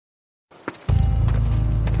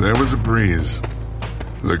There was a breeze.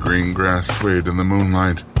 The green grass swayed in the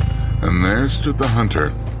moonlight, and there stood the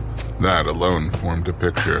hunter. That alone formed a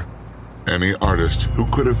picture. Any artist who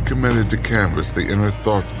could have committed to canvas the inner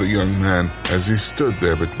thoughts of the young man as he stood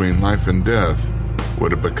there between life and death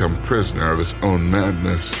would have become prisoner of his own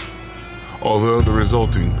madness. Although the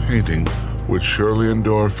resulting painting would surely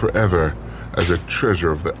endure forever as a treasure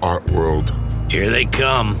of the art world. Here they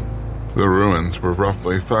come. The ruins were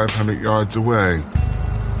roughly 500 yards away.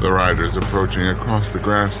 The riders approaching across the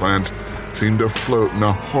grassland seemed to float in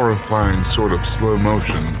a horrifying sort of slow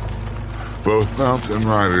motion. Both mounts and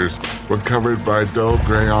riders were covered by dull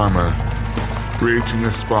gray armor. Reaching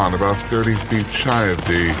a spot about 30 feet shy of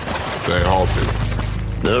D, they halted.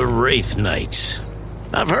 The Wraith Knights.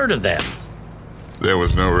 I've heard of them. There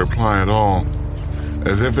was no reply at all,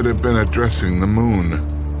 as if it had been addressing the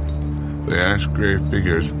moon. The ash-gray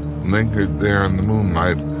figures lingered there in the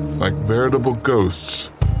moonlight like veritable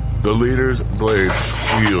ghosts. The leader's blade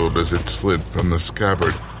squealed as it slid from the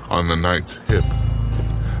scabbard on the knight's hip.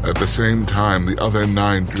 At the same time, the other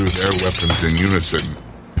 9 drew their weapons in unison.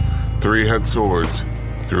 3 had swords,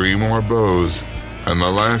 3 more bows, and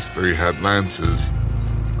the last 3 had lances.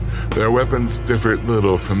 Their weapons differed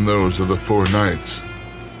little from those of the 4 knights.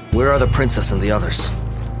 Where are the princess and the others?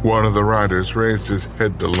 One of the riders raised his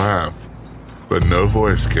head to laugh, but no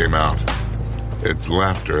voice came out. Its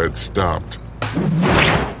laughter had stopped.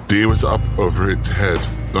 D was up over its head.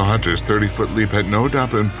 The hunter's 30-foot leap had no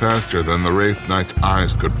doubt been faster than the Wraith Knight's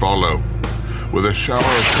eyes could follow. With a shower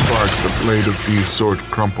of sparks, the blade of D's sword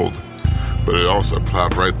crumpled, but it also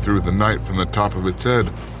plowed right through the knight from the top of its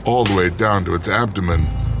head all the way down to its abdomen.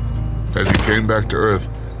 As he came back to earth,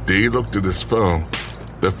 D looked at his foe.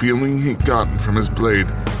 The feeling he'd gotten from his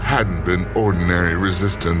blade hadn't been ordinary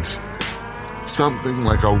resistance. Something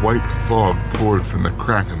like a white fog poured from the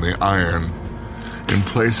crack in the iron. In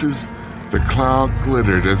places, the cloud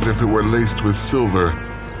glittered as if it were laced with silver.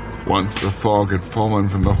 Once the fog had fallen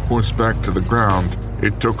from the horseback to the ground,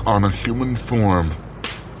 it took on a human form.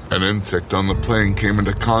 An insect on the plain came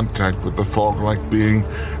into contact with the fog-like being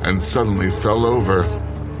and suddenly fell over.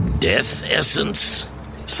 Death essence?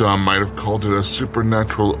 Some might have called it a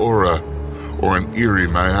supernatural aura or an eerie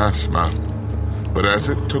miasma. But as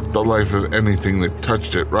it took the life of anything that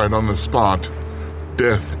touched it right on the spot,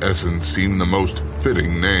 Death Essence seemed the most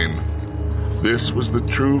fitting name. This was the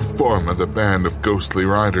true form of the band of ghostly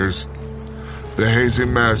riders. The hazy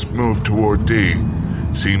mass moved toward D,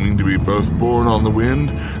 seeming to be both borne on the wind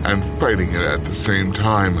and fighting it at the same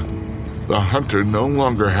time. The hunter no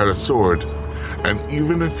longer had a sword, and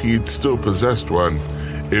even if he'd still possessed one,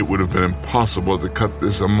 it would have been impossible to cut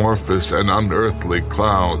this amorphous and unearthly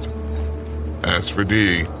cloud. As for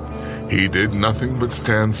D, he did nothing but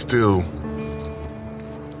stand still.